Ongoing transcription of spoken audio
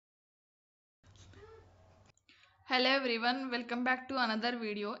Hello everyone, welcome back to another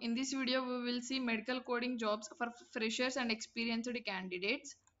video. In this video, we will see medical coding jobs for freshers and experienced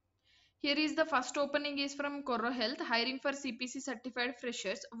candidates. Here is the first opening is from Corro Health, hiring for CPC certified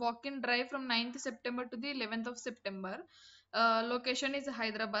freshers. Walk-in drive from 9th September to the 11th of September. Location is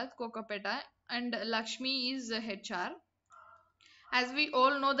Hyderabad, Kokapeta, and Lakshmi is HR. As we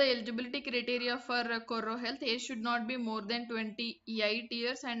all know, the eligibility criteria for Corro Health age should not be more than 28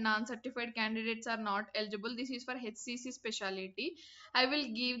 years and non-certified candidates are not eligible. This is for HCC specialty. I will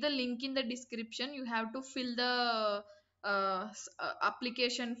give the link in the description. You have to fill the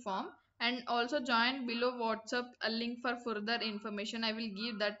application form and also join below WhatsApp a link for further information. I will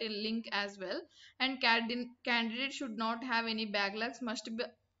give that a link as well. And candidate should not have any backlogs,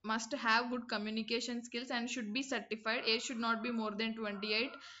 must have good communication skills and should be certified. Age should not be more than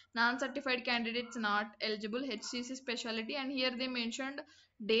 28. Non-certified candidates not eligible. HCC specialty, and here they mentioned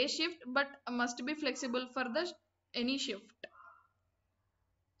day shift but must be flexible for the any shift.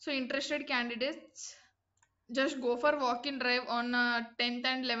 So interested candidates just go for walk-in drive on 10th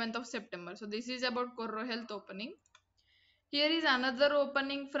and 11th of September. So this is about Corro Health opening. Here is another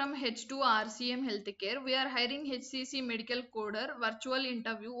opening from H2 RCM Healthcare. We are hiring HCC medical coder, virtual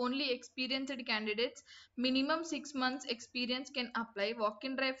interview, only experienced candidates, minimum 6 months experience can apply.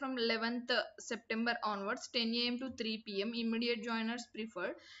 Walk-in drive from 11th September onwards, 10 a.m. to 3 p.m. Immediate joiners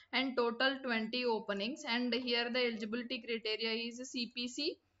preferred, and total 20 openings. And here the eligibility criteria is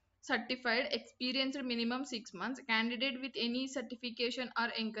CPC certified, experienced minimum 6 months. Candidate with any certification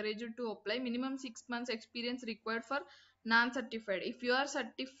are encouraged to apply. Minimum 6 months experience required for non-certified. If you are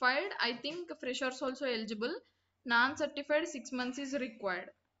certified, I think freshers also eligible. Non-certified 6 months is required.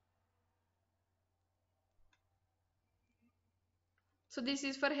 So this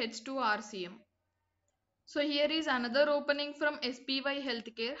is for H2 RCM. So here is another opening from SPY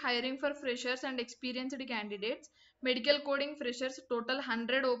Healthcare, hiring for freshers and experienced candidates. Medical coding freshers, total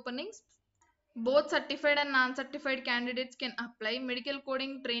 100 openings. Both certified and non-certified candidates can apply. Medical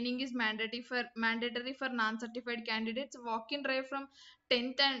coding training is mandatory for non-certified candidates. Walk-in drive from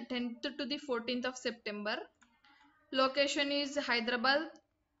 10th to the 14th of September. Location is Hyderabad,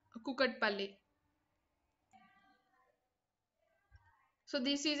 Kukatpalli. So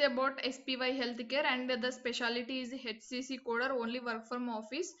this is about SPY Healthcare, and the specialty is HCC coder, only work from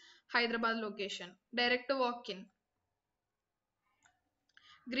office, Hyderabad location. Direct walk-in.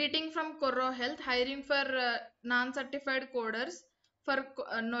 Greeting from Corro Health, hiring for non-certified coders for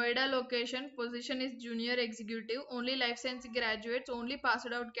Noida location. Position is junior executive. Only life science graduates, only passed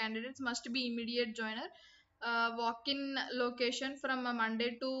out candidates must be immediate joiner. Walk-in location from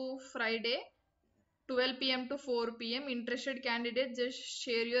Monday to Friday, 12 p.m. to 4 p.m. Interested candidates just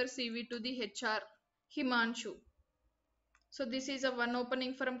share your CV to the HR Himanshu. So this is a one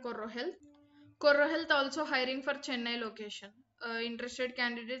opening from Corro Health. Corro Health also hiring for Chennai location. Interested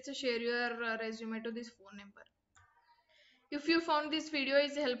candidates share your resume to this phone number. If you found this video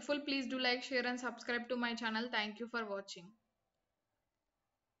is helpful, please do like, share and subscribe to my channel. Thank you for watching.